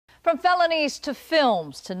From felonies to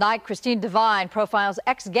films, tonight Christine Devine profiles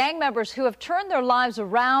ex-gang members who have turned their lives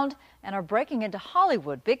around and are breaking into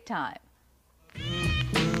Hollywood big time.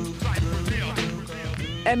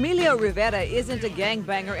 Emilio Rivera isn't a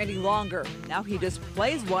gangbanger any longer. Now he just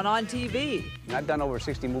plays one on TV. I've done over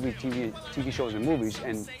 60 TV shows and movies,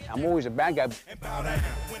 and I'm always a bad guy.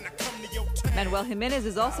 Manuel Jimenez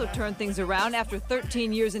has also turned things around after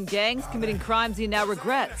 13 years in gangs, committing crimes he now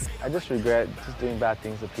regrets. I just regret just doing bad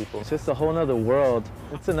things to people. It's just a whole nother world.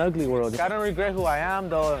 It's an ugly world. I don't regret who I am,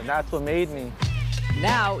 though. That's what made me.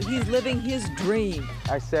 Now he's living his dream.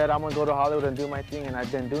 I said I'm gonna go to Hollywood and do my thing, and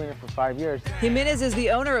I've been doing it for 5 years. Jimenez is the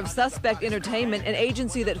owner of Suspect Entertainment, an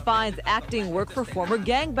agency that finds acting work for former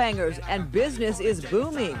gangbangers, and business is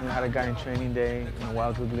booming. I had a guy in Training Day,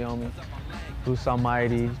 Wild Guglielmi, Bruce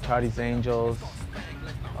Almighty, Charlie's Angels,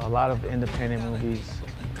 a lot of independent movies.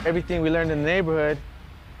 Everything we learned in the neighborhood,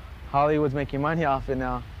 Hollywood's making money off it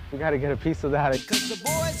now. We gotta get a piece of that. 'Cause the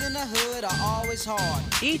boys in the hood are always hard.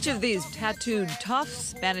 Each of these tattooed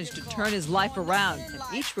toughs managed to turn his life around, and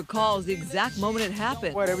each recalls the exact moment it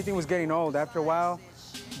happened. Everything was getting old. After a while,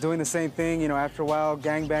 doing the same thing, after a while,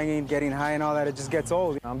 gangbanging, getting high and all that, it just gets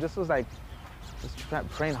old. This was like, just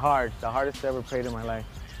praying hard, the hardest I ever prayed in my life.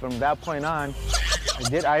 From that point on, I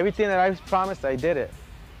did everything that I promised, I did it.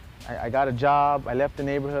 I got a job, I left the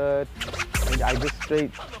neighborhood. I just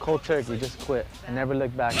straight cold turkey, just quit. I never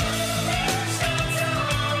looked back.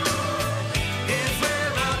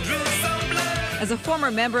 As a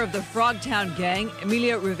former member of the Frogtown gang,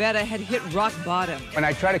 Emilio Rivera had hit rock bottom. When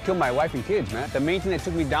I tried to kill my wife and kids, man, the main thing that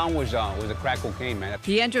took me down was the crack cocaine, man.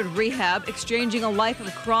 He entered rehab, exchanging a life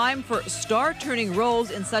of crime for star-turning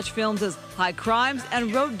roles in such films as High Crimes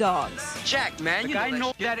and Road Dogs. Jack, man, I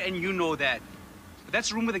know that and you know that. That's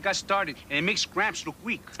the rumor that got started, and it makes Gramps look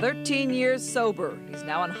weak. 13 years sober. He's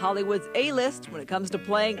now on Hollywood's A-list when it comes to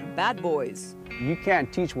playing bad boys. You can't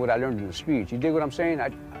teach what I learned in the streets. You dig what I'm saying? I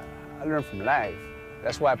learned from life.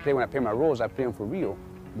 That's why when I play my roles, I play them for real,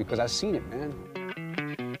 because I've seen it, man.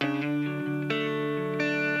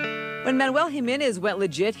 When Manuel Jimenez went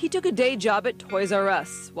legit, he took a day job at Toys R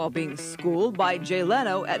Us while being schooled by Jay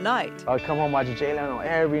Leno at night. I would come home watching Jay Leno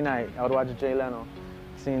every night. I would watch Jay Leno.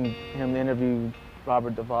 Seen him interview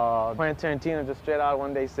Robert Duvall. Quentin Tarantino just straight out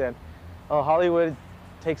one day said, "Oh, Hollywood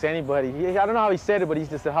takes anybody." I don't know how he said it, but he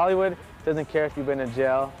just said, "Hollywood doesn't care if you've been in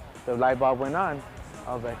jail." The light bulb went on.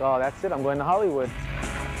 I was like, "Oh, that's it. I'm going to Hollywood."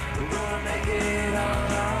 We're gonna make it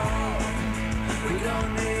we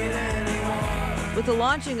don't need anyone. With the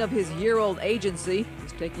launching of his year-old agency,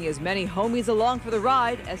 he's taking as many homies along for the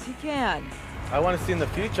ride as he can. I want to see in the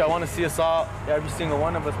future, I want to see us all, every single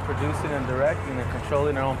one of us producing and directing and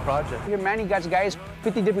controlling our own project. Here, man, you got guys,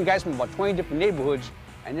 50 different guys from about 20 different neighborhoods,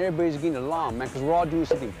 and everybody's getting along, man, because we're all doing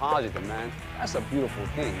something positive, man. That's a beautiful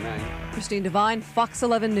thing, man. Christine Devine, Fox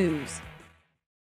 11 News.